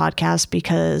to this podcast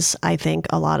because I think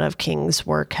a lot of King's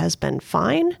work has been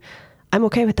fine, I'm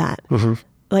okay with that.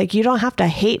 Like, you don't have to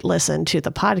hate listen to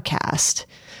the podcast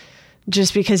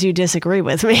just because you disagree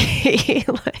with me.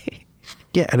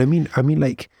 Yeah, and I mean,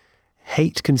 like,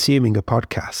 hate consuming a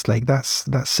podcast, like that's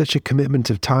such a commitment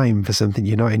of time for something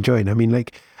you're not enjoying. I mean,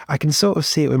 like, I can sort of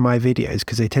see it with my videos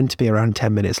because they tend to be around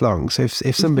 10 minutes long. So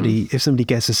if somebody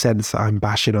gets a sense that I'm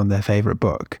bashing on their favorite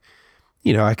book,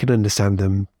 you know, I can understand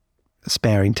them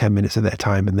sparing 10 minutes of their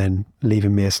time and then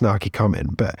leaving me a snarky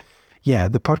comment. But yeah,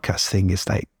 the podcast thing is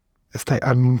like,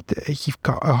 I mean, you've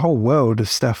got a whole world of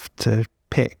stuff to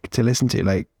pick to listen to.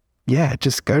 Like, yeah,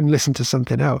 just go and listen to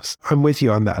something else. I'm with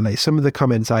you on that. Like, some of the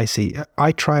comments I see,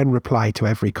 I try and reply to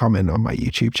every comment on my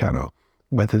YouTube channel,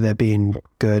 whether they're being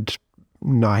good,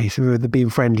 nice, whether they're being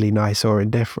friendly, nice, or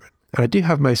indifferent. And I do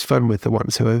have most fun with the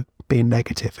ones who are being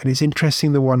negative. And it's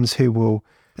interesting the ones who will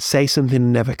say something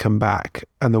and never come back,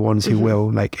 and the ones who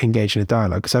will like engage in a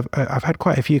dialogue. Because I've had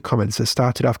quite a few comments that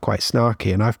started off quite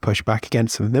snarky, and I've pushed back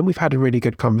against them. And then we've had a really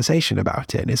good conversation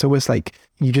about it. And it's almost like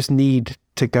you just need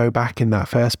to go back in that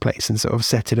first place and sort of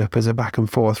set it up as a back and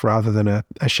forth rather than a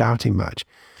shouting match.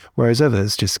 Whereas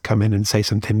others just come in and say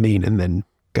something mean and then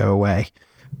go away.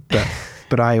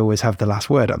 But I always have the last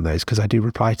word on those because I do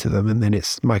reply to them, and then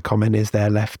it's my comment is there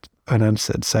left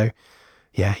unanswered. So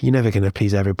yeah, you're never going to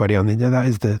please everybody on the internet. That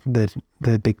is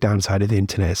the big downside of the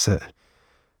internet, is that,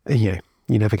 you know,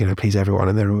 you're never going to please everyone,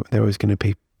 and there are always going to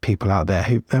be people out there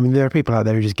who, I mean, there are people out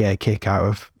there who just get a kick out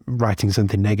of writing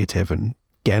something negative and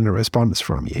getting a response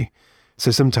from you.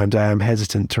 So sometimes I am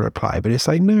hesitant to reply, but it's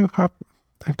like, no, I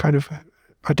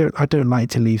don't like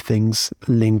to leave things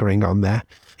lingering on there,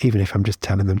 even if I'm just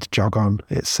telling them to jog on.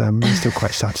 It's still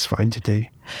quite satisfying to do.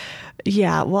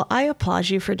 Yeah, well, I applaud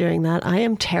you for doing that. I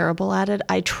am terrible at it.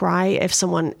 I try, if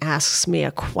someone asks me a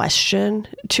question,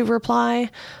 to reply,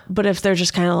 but if they're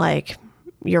just kind of like,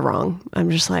 you're wrong,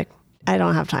 I'm just like, I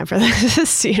don't have time for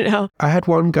this, you know? I had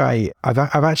one guy, I've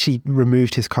actually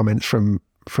removed his comments from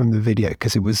from the video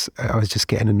because I was just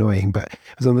getting annoying, but it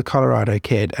was on the Colorado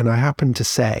Kid, and I happened to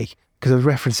say, because I was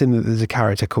referencing that there's a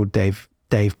character called Dave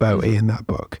Bowie in that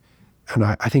book, and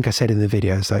I think I said in the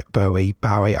video, it's like Bowie.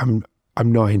 I'm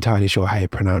not entirely sure how you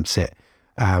pronounce it,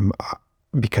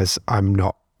 because I'm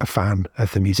not a fan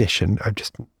of the musician. I'm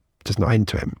just not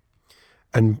into him.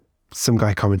 And some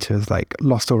guy commented, was like,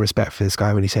 lost all respect for this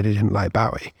guy when he said he didn't like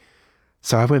Bowie.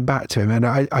 So I went back to him, and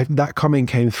I that comment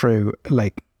came through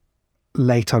like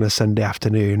late on a Sunday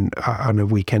afternoon on a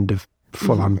weekend of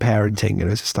full-on parenting, and it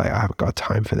was just like, I haven't got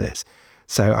time for this.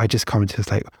 So I just commented,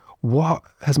 was like, what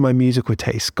has my musical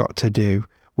taste got to do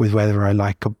with whether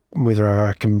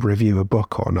I can review a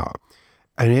book or not?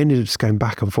 And it ended up just going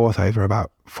back and forth over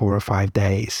about 4 or 5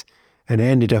 days. And it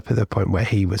ended up at the point where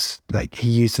he was like, he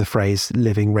used the phrase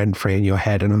living rent-free in your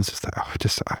head. And I was just like, I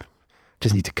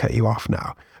just need to cut you off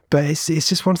now. But it's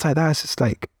just once like that, it's just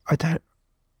like, I don't,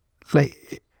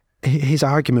 like, his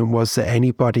argument was that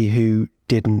anybody who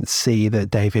didn't see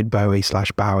that David Bowie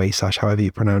 /Bowie / however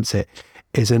you pronounce it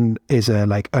is a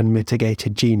like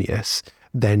unmitigated genius,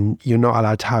 then you're not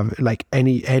allowed to have like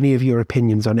any of your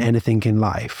opinions on anything in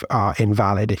life are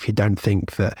invalid if you don't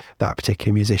think that that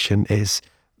particular musician is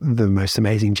the most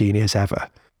amazing genius ever.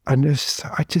 And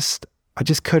I just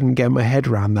couldn't get my head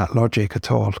around that logic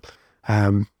at all.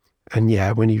 And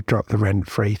yeah, when you drop the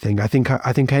rent-free thing, I think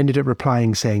I ended up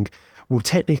replying saying, well,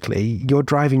 technically, you're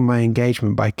driving my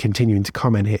engagement by continuing to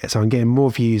comment here. So I'm getting more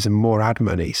views and more ad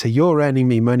money. So you're earning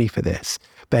me money for this.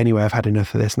 But anyway, I've had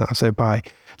enough of this now. So bye.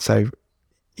 So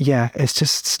yeah, it's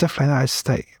just stuff like that. It's just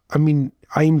like, I mean,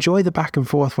 I enjoy the back and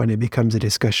forth when it becomes a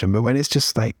discussion, but when it's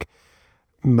just like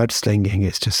mudslinging,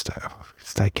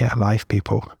 it's like, get a life,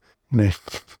 people. No.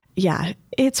 Yeah.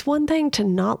 It's one thing to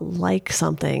not like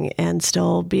something and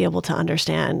still be able to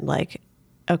understand, like,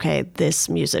 okay, this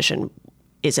musician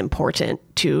is important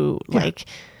to like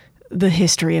the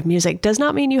history of music. Does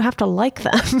not mean you have to like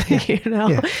them. You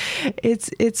know,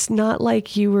 it's not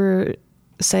like you were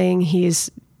saying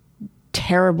he's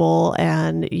terrible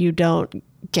and you don't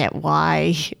get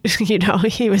why, you know,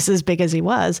 he was as big as he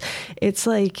was. It's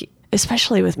like,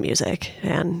 especially with music,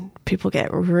 and people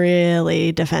get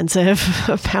really defensive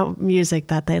about music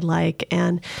that they like.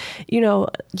 And, you know,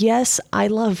 yes, I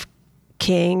love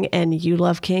King and you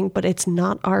love King, but it's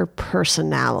not our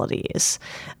personalities.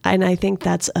 And I think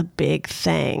that's a big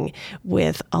thing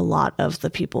with a lot of the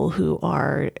people who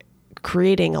are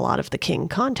creating a lot of the King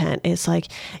content. It's like,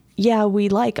 yeah, we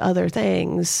like other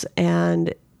things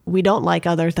and we don't like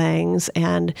other things,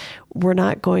 and we're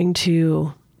not going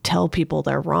to tell people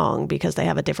they're wrong because they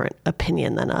have a different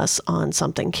opinion than us on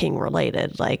something King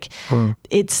related. Like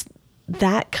it's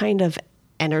that kind of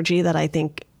energy that I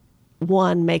think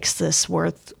one makes this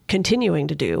worth continuing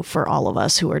to do for all of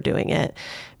us who are doing it,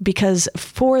 because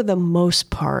for the most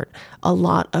part, a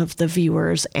lot of the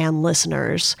viewers and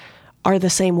listeners are the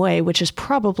same way, which is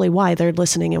probably why they're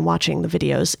listening and watching the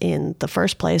videos in the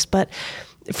first place. But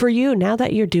for you, now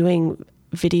that you're doing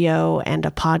video and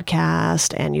a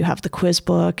podcast and you have the quiz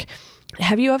book,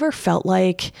 have you ever felt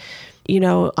like, you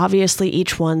know, obviously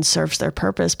each one serves their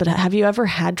purpose, but have you ever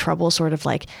had trouble sort of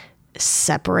like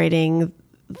separating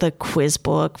the quiz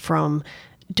book from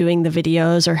doing the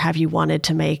videos, or have you wanted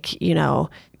to make, you know,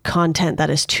 content that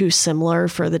is too similar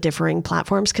for the differing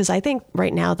platforms? Because I think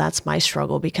right now that's my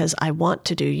struggle, because I want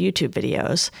to do YouTube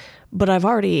videos, but I've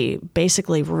already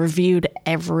basically reviewed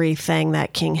everything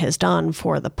that King has done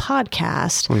for the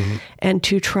podcast. Mm-hmm. And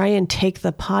to try and take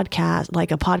the podcast,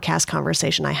 like a podcast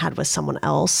conversation I had with someone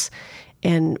else,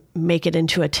 and make it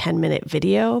into a 10-minute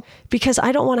video, because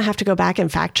I don't want to have to go back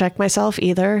and fact check myself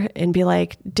either and be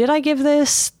like, did I give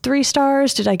this 3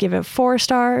 stars? Did I give it 4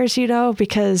 stars? You know,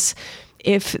 because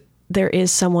if there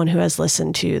is someone who has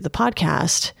listened to the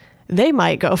podcast, they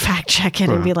might go fact check it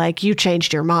and be like, you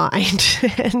changed your mind.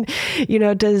 And, you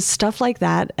know, does stuff like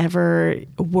that ever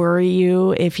worry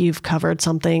you if you've covered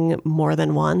something more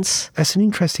than once? That's an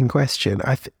interesting question.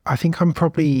 I think I'm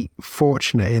probably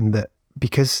fortunate in that,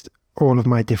 because all of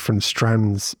my different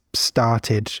strands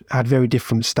had very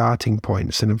different starting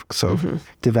points and have sort of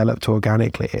developed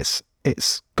organically.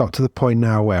 It's got to the point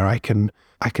now where I can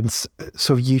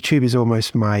sort of, YouTube is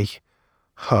almost my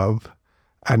hub,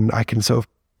 and I can sort of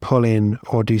pull in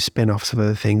or do spin-offs of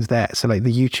other things there. So like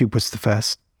the YouTube was the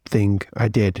first thing I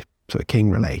did sort of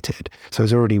King related. So I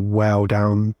was already well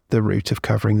down the route of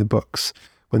covering the books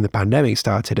when the pandemic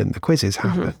started and the quizzes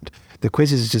happened. The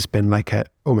quizzes has just been like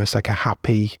almost like a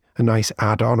nice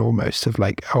add-on almost of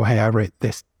like, oh, hey, I wrote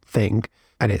this thing.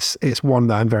 And it's one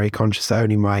that I'm very conscious that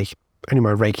only my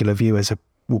regular viewers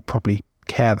will probably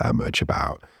care that much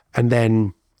about. And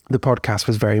then the podcast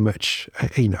was very much,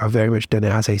 I've very much done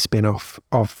it as a spin-off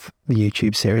of the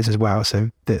YouTube series as well.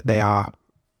 So that they are,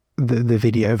 the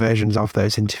video versions of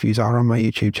those interviews are on my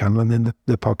YouTube channel, and then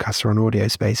the podcasts are on Audio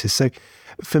Spaces. So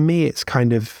for me, it's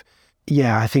kind of,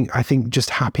 I think just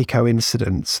happy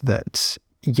coincidence that,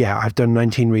 I've done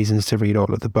 19 reasons to read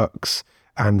all of the books,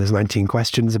 and there's 19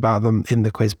 questions about them in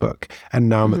the quiz book. And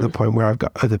now I'm at the point where I've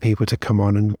got other people to come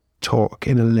on and talk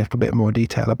in a little bit more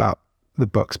detail about the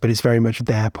books, but it's very much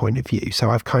their point of view. So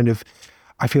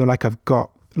I feel like I've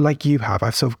got, like you have,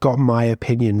 I've sort of got my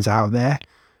opinions out there,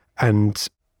 and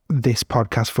this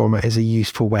podcast format is a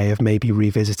useful way of maybe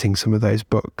revisiting some of those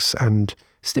books and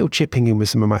still chipping in with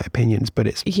some of my opinions, but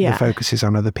the focus is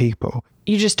on other people.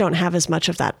 You just don't have as much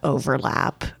of that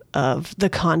overlap of the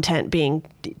content being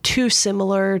too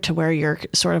similar to where you're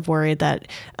sort of worried that,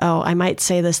 oh, I might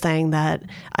say this thing that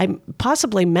I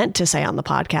possibly meant to say on the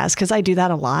podcast, because I do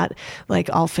that a lot. Like,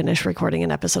 I'll finish recording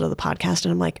an episode of the podcast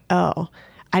and I'm like, oh,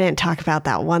 I didn't talk about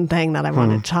that one thing that I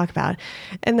wanted to talk about.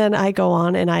 And then I go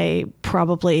on and I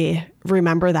probably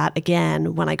remember that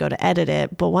again when I go to edit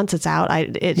it. But once it's out,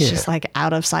 it's just like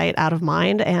out of sight, out of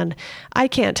mind. And I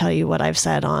can't tell you what I've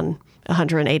said on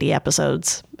 180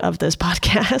 episodes of this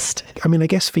podcast. I mean, I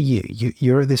guess for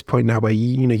you're at this point now where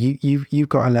you've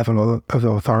got a level of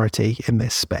authority in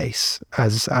this space,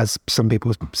 as some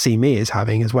people see me as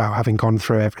having as well, having gone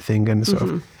through everything and sort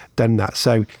of done that.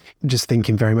 So just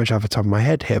thinking very much off the top of my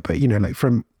head here, but like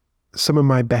from some of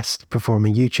my best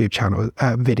performing YouTube channel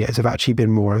videos have actually been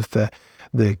more of the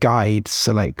guides.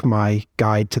 So like my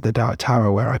guide to the Dark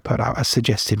Tower, where I put out a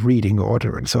suggested reading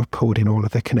order and sort of pulled in all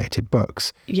of the connected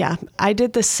books. Yeah, I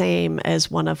did the same as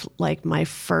one of like my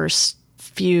first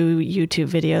few YouTube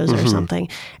videos or something.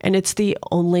 And it's the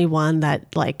only one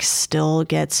that like still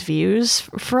gets views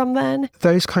from then.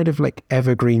 Those kind of like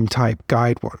evergreen type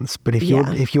guide ones. But if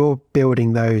you're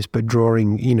building those, but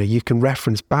drawing, you can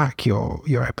reference back your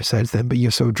episodes then, but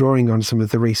you're sort of drawing on some of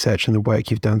the research and the work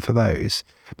you've done for those.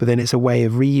 But then it's a way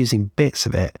of reusing bits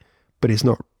of it, but it's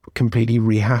not completely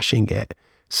rehashing it.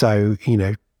 So,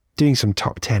 doing some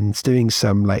top 10s, doing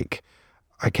some like,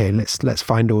 okay, let's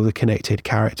find all the connected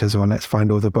characters, or let's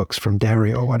find all the books from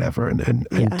Derry or whatever, and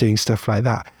doing stuff like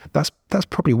that. That's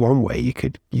probably one way you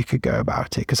could go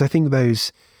about it, because I think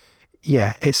those,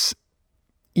 it's,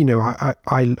 I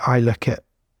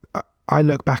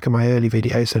look back at my early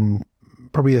videos, and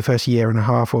probably the first year and a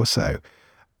half or so,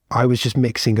 I was just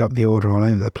mixing up the order all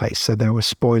over the place. So there were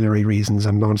spoilery reasons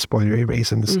and non-spoilery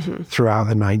reasons throughout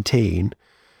the 19,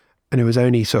 and it was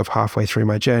only sort of halfway through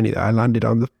my journey that I landed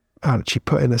on actually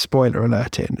putting a spoiler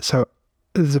alert in. So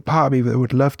there's a part of me that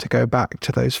would love to go back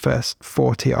to those first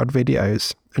 40 odd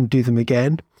videos and do them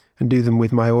again, and do them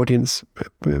with my audience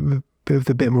with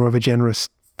a bit more of a generous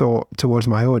thought towards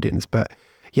my audience. But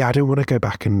I don't want to go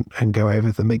back and go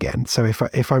over them again. So if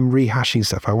I'm rehashing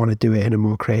stuff, I want to do it in a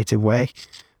more creative way.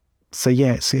 So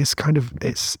it's kind of,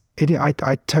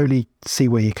 I totally see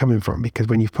where you're coming from, because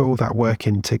when you put all that work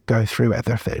in to go through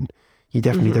everything, you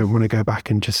definitely don't want to go back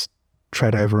and just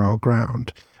tread over old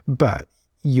ground. But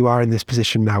you are in this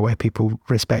position now where people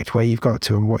respect where you've got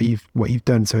to and what you've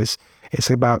done. So it's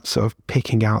about sort of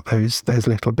picking out those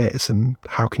little bits, and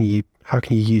how can you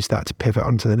use that to pivot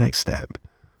onto the next step.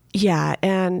 Yeah,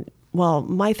 and well,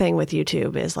 my thing with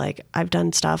YouTube is like, I've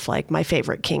done stuff like my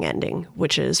favorite King ending,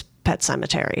 which is Pet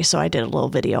Sematary. So I did a little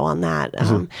video on that.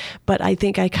 But I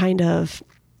think I kind of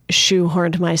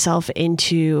shoehorned myself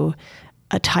into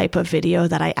a type of video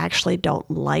that I actually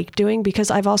don't like doing, because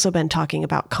I've also been talking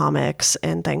about comics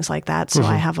and things like that. So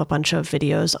I have a bunch of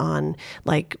videos on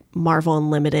like Marvel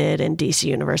Unlimited and DC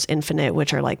Universe Infinite,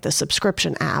 which are like the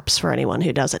subscription apps, for anyone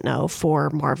who doesn't know, for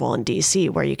Marvel and DC,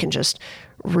 where you can just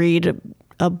read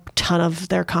a ton of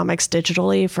their comics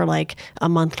digitally for like a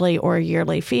monthly or a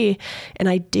yearly fee. And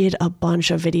I did a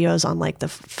bunch of videos on like the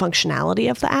functionality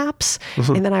of the apps.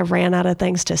 And then I ran out of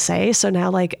things to say. So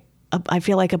now like, I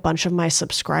feel like a bunch of my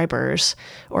subscribers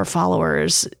or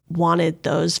followers wanted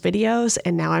those videos,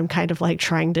 and now I'm kind of like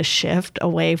trying to shift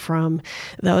away from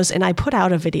those. And I put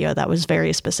out a video that was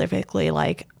very specifically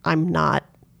like, I'm not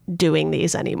doing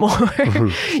these anymore,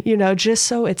 just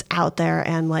so it's out there,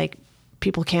 and like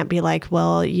people can't be like,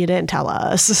 well, you didn't tell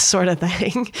us, sort of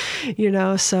thing,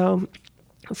 so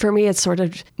for me, it's sort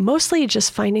of mostly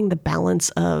just finding the balance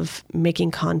of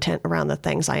making content around the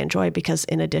things I enjoy, because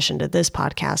in addition to this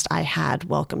podcast, I had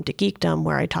Welcome to Geekdom,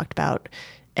 where I talked about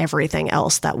everything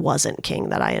else that wasn't King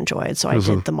that I enjoyed. So I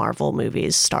did the Marvel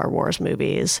movies, Star Wars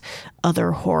movies,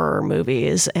 other horror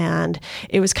movies, and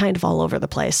it was kind of all over the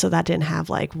place. So that didn't have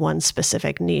like one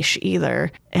specific niche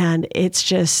either. And it's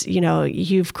just, you know,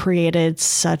 you've created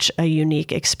such a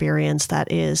unique experience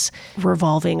that is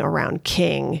revolving around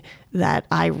King that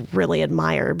I really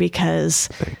admire, because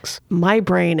my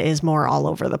brain is more all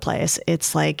over the place.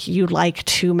 It's like, you like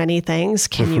too many things.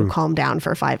 Can you calm down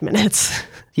for 5 minutes?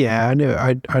 Yeah, I know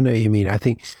what you mean. I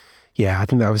think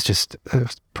that was just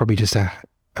probably just a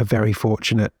very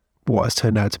fortunate, what has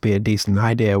turned out to be a decent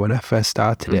idea when I first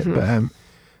started it.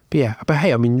 But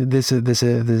hey, I mean, there's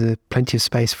a plenty of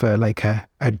space for like a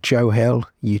Joe Hill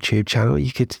YouTube channel.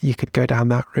 You could go down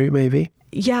that route maybe.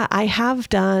 Yeah, I have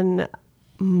done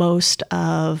most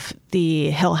of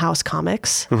the Hill House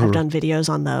comics. I've done videos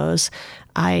on those.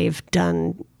 I've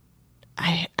done,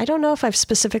 I don't know if I've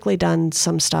specifically done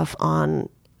some stuff on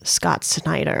Scott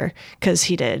Snyder, because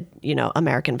he did, you know,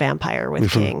 American Vampire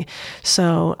with King.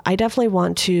 So I definitely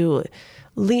want to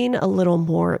lean a little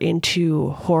more into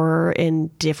horror in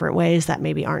different ways that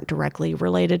maybe aren't directly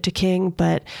related to King,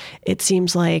 but it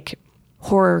seems like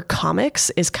horror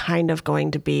comics is kind of going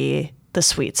to be the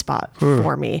sweet spot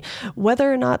for me.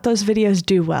 Whether or not those videos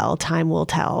do well, time will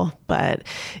tell. But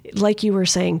like you were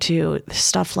saying too,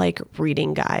 stuff like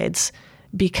reading guides,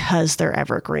 because they're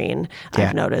evergreen,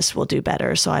 I've noticed will do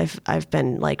better. So I've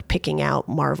been like picking out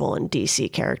Marvel and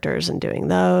DC characters and doing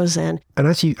those. And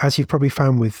as you've probably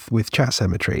found with Chat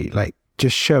Cemetery, like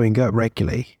just showing up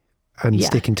regularly and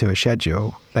sticking to a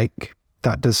schedule, like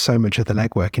that does so much of the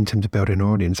legwork in terms of building an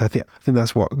audience. I think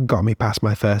that's what got me past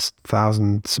my first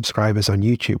 1,000 subscribers on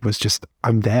YouTube, was just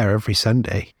I'm there every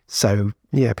Sunday. So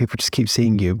yeah, people just keep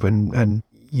seeing you, and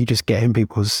you just get in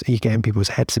people's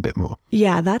heads a bit more.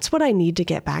 Yeah, that's what I need to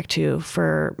get back to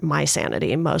for my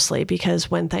sanity mostly,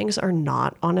 because when things are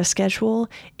not on a schedule,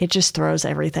 it just throws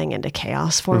everything into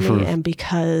chaos for me. And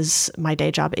because my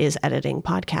day job is editing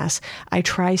podcasts, I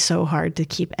try so hard to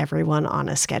keep everyone on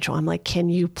a schedule. I'm like, can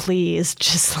you please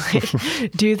just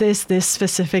like do this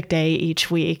specific day each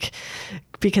week?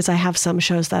 Because I have some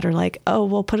shows that are like, oh,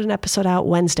 we'll put an episode out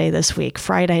Wednesday this week,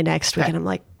 Friday next week. And I'm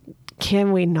like,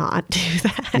 can we not do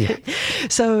that? Yeah.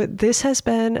 So this has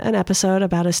been an episode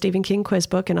about a Stephen King quiz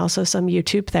book and also some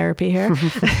YouTube therapy here.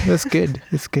 That's good.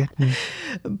 That's good.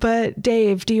 But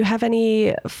Dave, do you have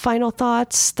any final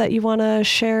thoughts that you want to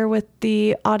share with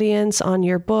the audience on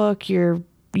your book, your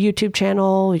YouTube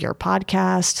channel, your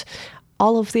podcast,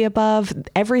 all of the above?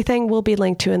 Everything will be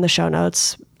linked to in the show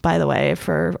notes, by the way,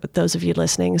 for those of you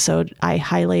listening. So I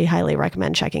highly, highly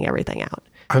recommend checking everything out.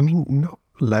 I mean, no.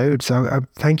 Loads. So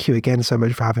thank you again so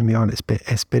much for having me on.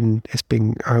 It's been.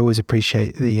 I always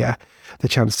appreciate the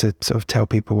chance to sort of tell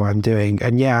people what I'm doing.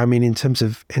 And yeah, I mean, in terms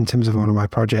of one of my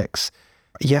projects,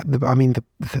 yeah,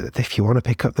 if you want to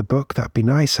pick up the book, that'd be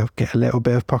nice. I'll get a little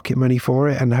bit of pocket money for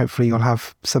it, and hopefully you'll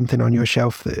have something on your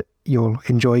shelf that you'll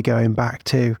enjoy going back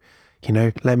to. You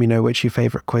know, let me know which your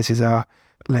favorite quizzes are.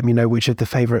 Let me know which your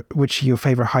favorite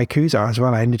haikus are as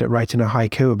well. I ended up writing a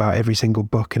haiku about every single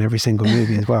book and every single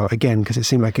movie as well. Again, because it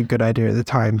seemed like a good idea at the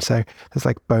time. So there's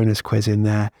like bonus quiz in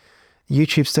there.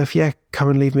 YouTube stuff, yeah, come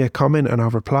and leave me a comment and I'll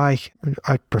reply.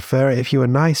 I'd prefer it if you were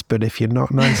nice, but if you're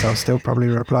not nice, I'll still probably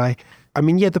reply. I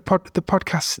mean, yeah, the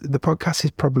podcast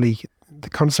is probably, the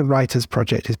Constant Writers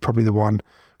Project is probably the one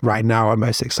right now I'm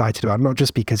most excited about. Not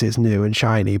just because it's new and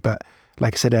shiny, but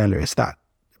like I said earlier, it's that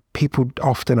people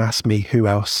often ask me who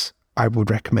else I would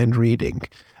recommend reading,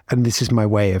 and this is my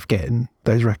way of getting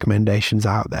those recommendations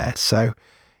out there. So,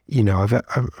 you know,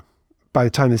 by the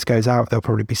time this goes out, there'll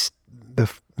probably be the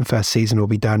first season will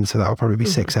be done, so that'll probably be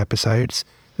 6 episodes.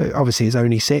 Obviously, it's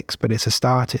only 6, but it's a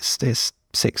start. It's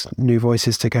 6 new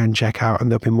voices to go and check out,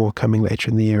 and there'll be more coming later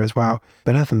in the year as well.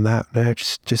 But other than that, no,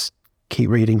 just keep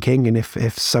reading King, and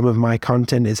if some of my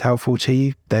content is helpful to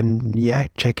you, then yeah,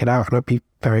 check it out, and I'd be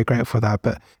very grateful for that.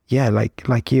 But yeah,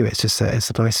 like you, it's just it's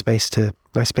a nice space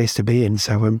to be in.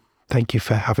 So thank you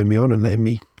for having me on and letting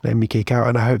me geek out,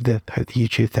 and I hope the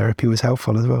YouTube therapy was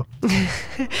helpful as well.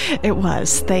 It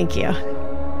was. Thank you.